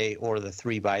 9-day or the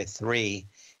 3x3.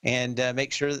 And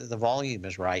make sure that the volume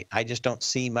is right. I just don't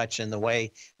see much in the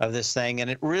way of this thing. And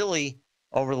it really,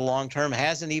 over the long term,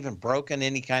 hasn't even broken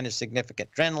any kind of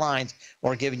significant trend lines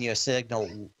or given you a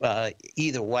signal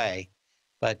either way.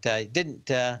 But it didn't,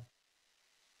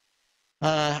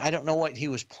 I don't know what he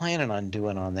was planning on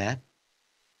doing on that.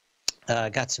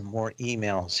 Got some more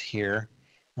emails here.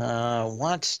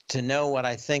 Wants to know what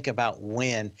I think about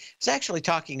WIN. I was actually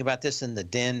talking about this in the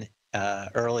den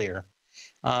earlier.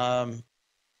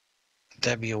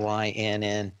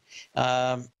 WINN.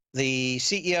 The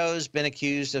CEO's been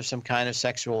accused of some kind of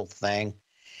sexual thing.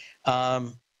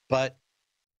 But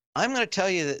I'm going to tell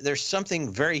you that there's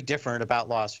something very different about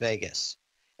Las Vegas.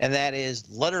 And that is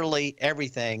literally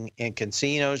everything in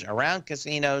casinos, around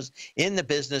casinos, in the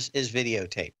business is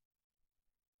videotaped.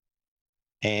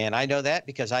 And I know that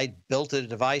because I built a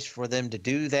device for them to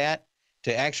do that,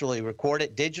 to actually record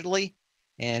it digitally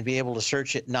and be able to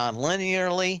search it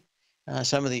non-linearly.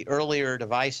 Some of the earlier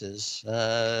devices,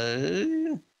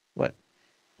 I'm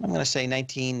going to say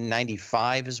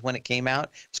 1995 is when it came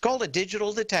out. It's called a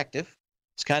Digital Detective.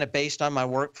 It's kind of based on my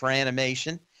work for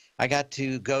animation. I got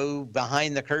to go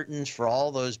behind the curtains for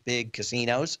all those big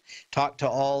casinos, talk to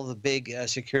all the big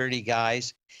security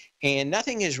guys, and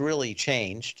nothing has really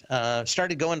changed.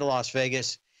 Started going to Las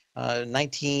Vegas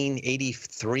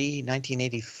 1983,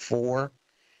 1984.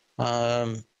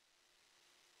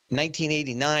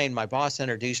 1989, my boss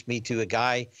introduced me to a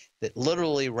guy that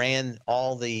literally ran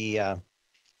all the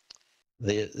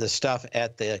stuff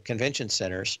at the convention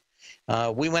centers.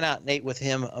 We went out and ate with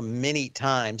him many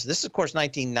times. This is, of course,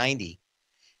 1990.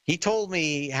 He told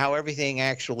me how everything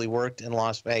actually worked in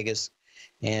Las Vegas,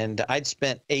 and I'd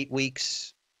spent 8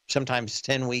 weeks, sometimes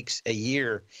 10 weeks a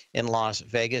year in Las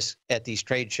Vegas at these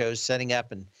trade shows, setting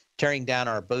up and tearing down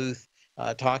our booth,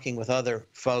 talking with other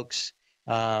folks,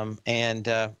 and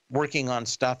working on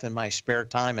stuff in my spare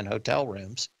time in hotel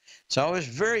rooms. So I was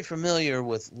very familiar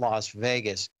with Las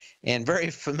Vegas and very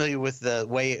familiar with the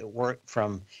way it worked,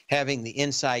 from having the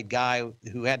inside guy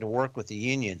who had to work with the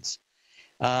unions.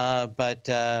 But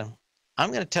I'm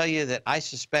going to tell you that I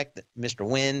suspect that Mr.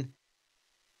 Wynn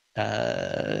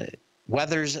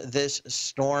weathers this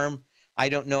storm. I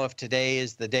don't know if today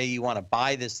is the day you want to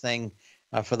buy this thing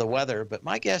for the weather, but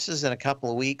my guess is in a couple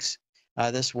of weeks,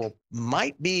 this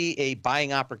might be a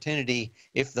buying opportunity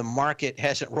if the market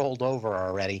hasn't rolled over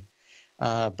already.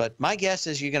 But my guess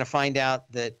is you're going to find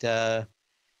out that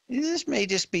this may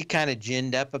just be kind of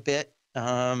ginned up a bit.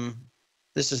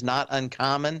 This is not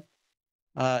uncommon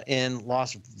in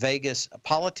Las Vegas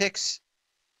politics.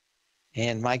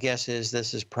 And my guess is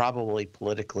this is probably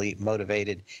politically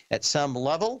motivated at some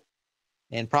level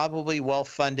and probably well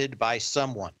funded by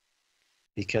someone.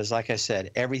 Because like I said,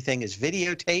 everything is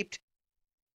videotaped.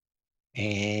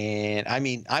 And I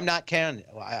mean, I'm not counting,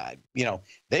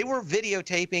 they were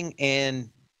videotaping and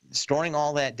storing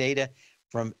all that data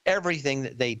from everything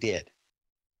that they did.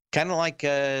 Kind of like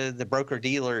the broker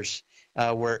dealers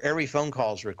where every phone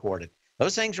call is recorded.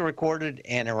 Those things are recorded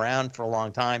and around for a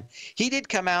long time. He did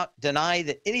come out, deny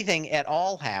that anything at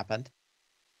all happened.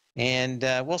 And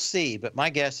we'll see. But my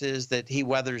guess is that he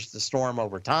weathers the storm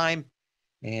over time.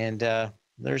 And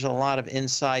there's a lot of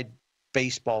inside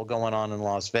baseball going on in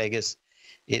Las Vegas.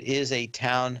 It is a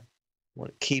town where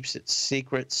it keeps its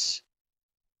secrets,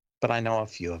 but I know a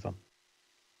few of them.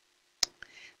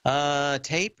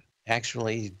 Tape,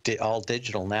 actually all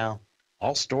digital now,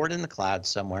 all stored in the cloud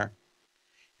somewhere.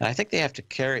 And I think they have to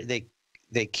carry, they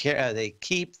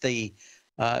keep the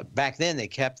back then they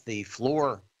kept the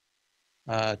floor,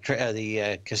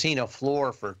 casino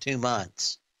floor for 2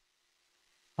 months.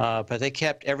 But they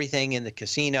kept everything in the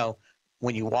casino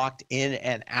when you walked in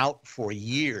and out for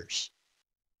years.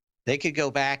 They could go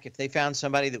back if they found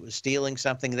somebody that was stealing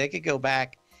something. They could go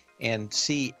back and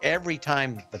see every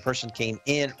time the person came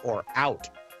in or out.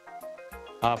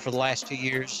 For the last 2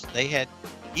 years, they had,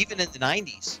 even in the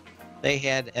 90s, they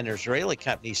had an Israeli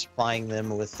company supplying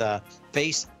them with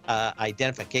face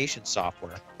identification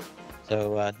software.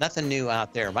 So nothing new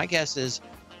out there. My guess is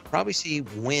probably see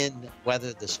wind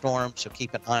weather the storm, so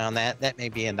keep an eye on that. That may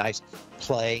be a nice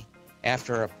play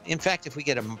after in fact, if we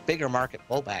get a bigger market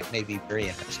pullback, may be very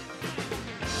interesting.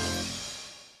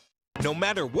 No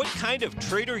matter what kind of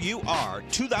trader you are,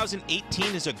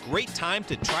 2018 is a great time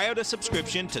to try out a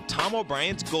subscription to Tom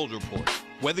O'Brien's Gold Report.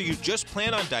 Whether you just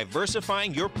plan on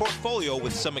diversifying your portfolio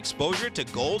with some exposure to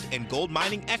gold and gold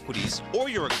mining equities, or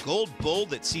you're a gold bull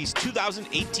that sees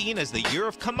 2018 as the year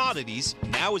of commodities,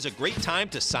 now is a great time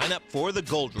to sign up for the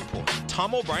Gold Report.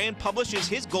 Tom O'Brien publishes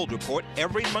his Gold Report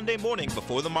every Monday morning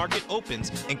before the market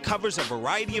opens and covers a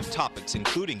variety of topics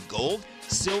including gold,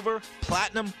 silver,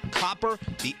 platinum, copper,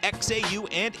 the XAU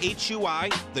and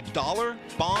HUI, the dollar,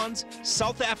 bonds,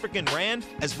 South African rand,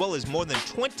 as well as more than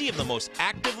 20 of the most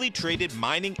actively traded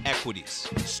mining equities.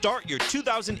 Start your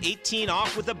 2018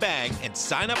 off with a bang and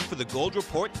sign up for the Gold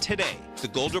Report today. The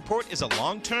Gold Report is a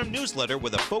long-term newsletter where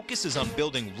the focus is on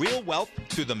building real wealth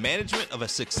through the management of a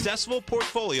successful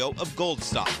portfolio of gold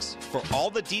stocks. For all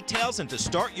the details and to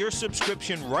start your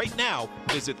subscription right now,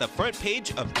 visit the front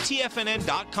page of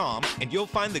TFNN.com and you'll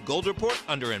find the Gold Report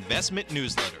under Investment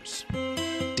Newsletters.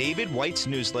 David White's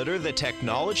newsletter, The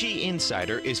Technology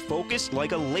Insider, is focused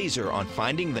like a laser on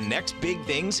finding the next big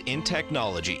things in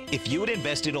technology. If you had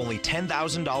invested only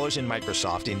 $10,000 in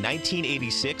Microsoft in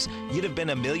 1986, you'd have been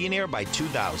a millionaire by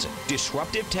 2000.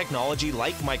 Disruptive technology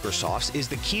like Microsoft's is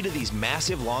the key to these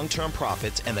massive long-term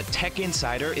profits, and the Tech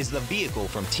Insider is the vehicle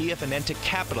from TFNN to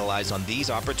capitalize on these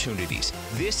opportunities.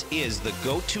 This is the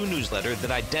go-to newsletter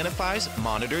that identifies,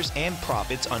 monitors, and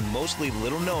profits on mostly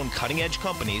little-known cutting-edge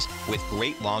companies with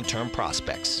great long-term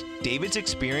prospects. David's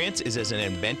experience is as an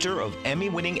inventor of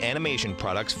Emmy-winning animation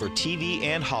products for TV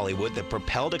and Hollywood that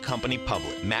propelled a company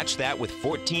public. Match that with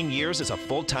 14 years as a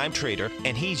full-time trader,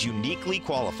 and he's uniquely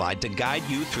qualified to guide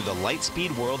you through the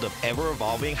light-speed world of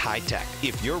ever-evolving high-tech.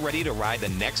 If you're ready to ride the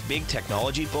next big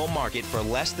technology bull market for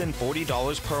less than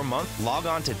 $40 per month, log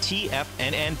on to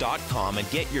TFNN.com and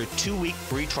get your 2-week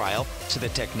free trial to the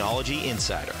Technology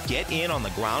Insider. Get in on the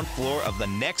ground floor of the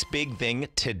next big thing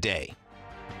today.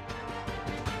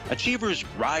 Achievers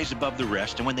rise above the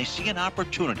rest, and when they see an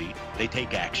opportunity, they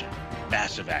take action.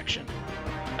 Massive action.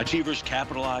 Achievers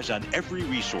capitalize on every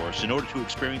resource in order to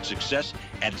experience success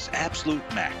at its absolute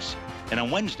max. And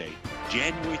on Wednesday,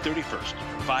 January 31st,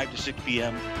 from 5 to 6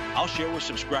 p.m., I'll share with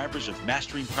subscribers of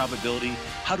Mastering Probability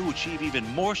how to achieve even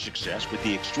more success with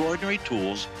the extraordinary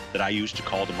tools that I use to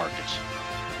call the markets.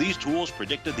 These tools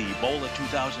predicted the Ebola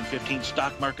 2015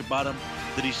 stock market bottom,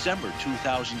 the December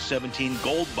 2017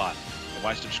 gold bottom,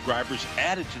 why subscribers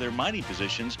added to their mining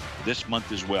positions this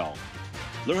month as well.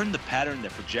 Learn the pattern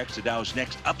that projects the Dow's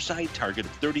next upside target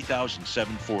of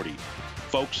 30,740.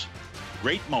 Folks,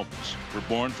 great moments were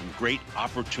born from great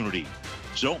opportunity.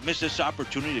 So don't miss this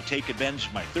opportunity to take advantage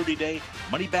of my 30-day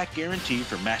money-back guarantee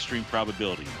for Mastering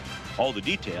Probability. All the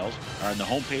details are on the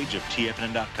homepage of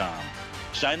TFNN.com.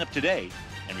 Sign up today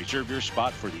and reserve your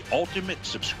spot for the ultimate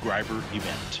subscriber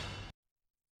event.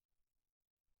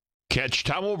 Catch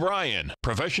Tom O'Brien,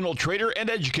 professional trader and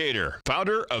educator,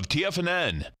 founder of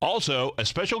TFNN. Also, a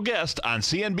special guest on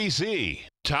CNBC.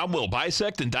 Tom will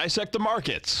bisect and dissect the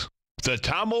markets. The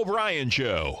Tom O'Brien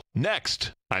Show,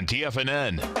 next on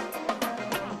TFNN.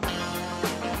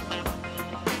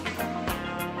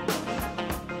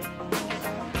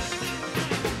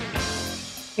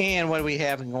 And what do we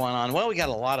have going on? Well, we got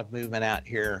a lot of movement out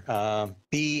here.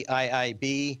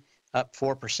 BIIB up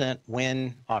 4%,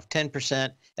 WIN off 10%,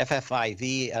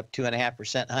 FFIV up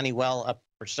 2.5%, Honeywell up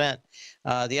 1%.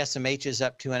 The SMH is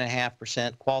up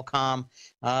 2.5%.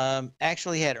 Qualcomm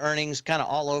actually had earnings kind of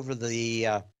all over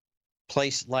the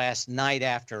place last night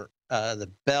after the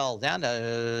bell, down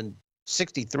to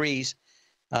 63s,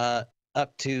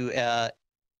 up to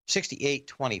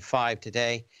 68.25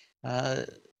 today.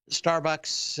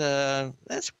 Starbucks,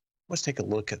 let's take a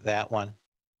look at that one.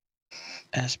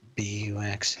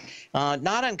 SBUX.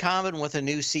 Not uncommon with a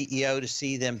new CEO to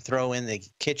see them throw in the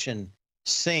kitchen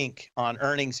sink on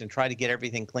earnings and try to get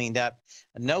everything cleaned up.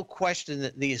 No question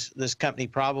that this company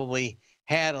probably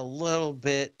had a little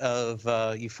bit of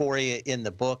euphoria in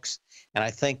the books, and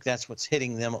I think that's what's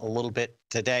hitting them a little bit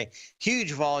today.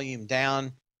 Huge volume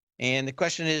down, and the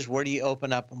question is, where do you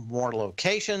open up more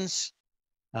locations?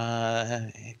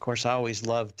 Of course, I always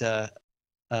loved,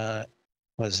 what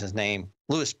was his name?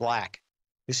 Lewis Black,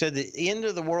 who said the end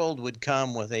of the world would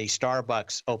come with a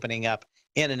Starbucks opening up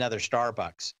in another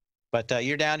Starbucks. But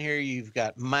you're down here, you've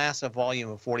got massive volume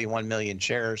of 41 million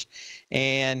shares,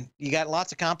 and you got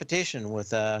lots of competition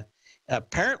with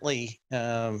apparently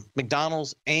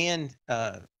McDonald's and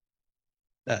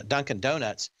Dunkin'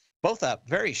 Donuts, both up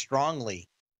very strongly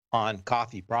on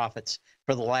coffee profits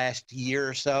for the last year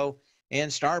or so.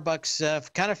 And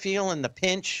Starbucks kind of feeling the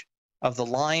pinch of the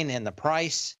line and the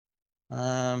price.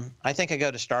 I think I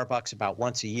go to Starbucks about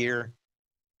once a year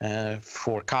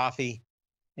for coffee.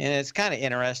 And it's kind of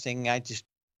interesting. Just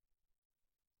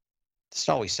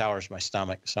always sours my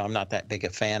stomach, so I'm not that big a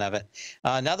fan of it.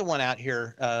 Another one out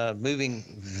here moving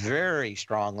very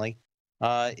strongly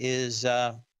is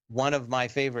one of my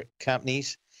favorite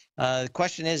companies. The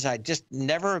question is, I just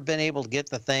never have been able to get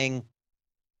the thing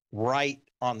right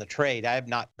on the trade. I have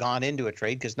not gone into a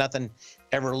trade because nothing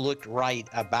ever looked right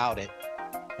about it.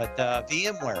 But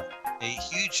VMware, a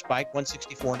huge spike,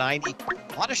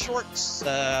 164.90. A lot of shorts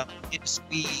getting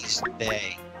squeezed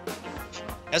today.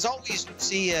 As always,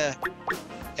 see you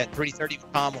at 3:30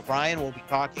 with Tom O'Brien. We'll be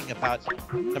talking about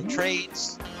some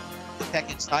trades. The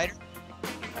Tech Insider,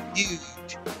 huge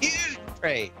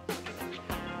trade.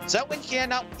 So when you can,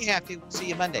 not when you have to. See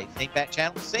you Monday. Same bat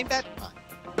channel, same bat time.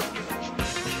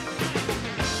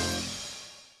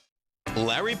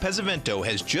 Larry Pesavento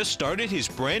has just started his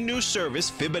brand new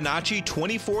service, Fibonacci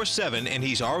 24/7, and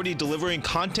he's already delivering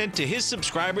content to his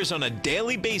subscribers on a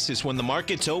daily basis when the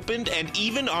market's opened and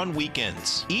even on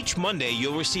weekends. Each Monday,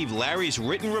 you'll receive Larry's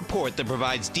written report that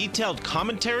provides detailed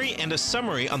commentary and a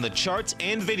summary on the charts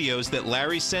and videos that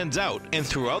Larry sends out. And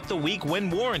throughout the week, when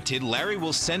warranted, Larry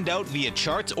will send out via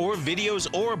charts or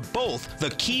videos or both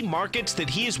the key markets that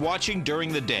he is watching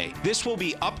during the day. This will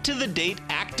be up-to-the-date,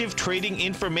 active trading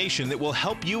information that will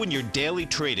help you in your daily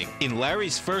trading. In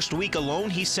Larry's first week alone,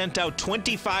 he sent out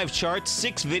 25 charts,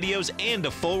 6 videos, and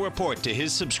a full report to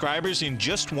his subscribers in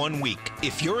just 1 week.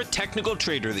 If you're a technical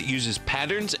trader that uses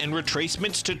patterns and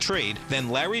retracements to trade, then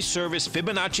Larry's service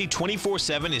Fibonacci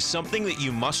 24/7 is something that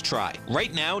you must try.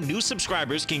 Right now, new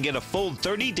subscribers can get a full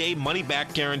 30-day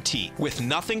money-back guarantee. With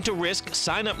nothing to risk,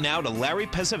 sign up now to Larry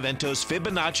Pesavento's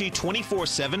Fibonacci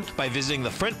 24/7 by visiting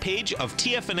the front page of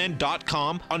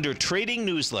TFNN.com under Trading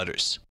Newsletters.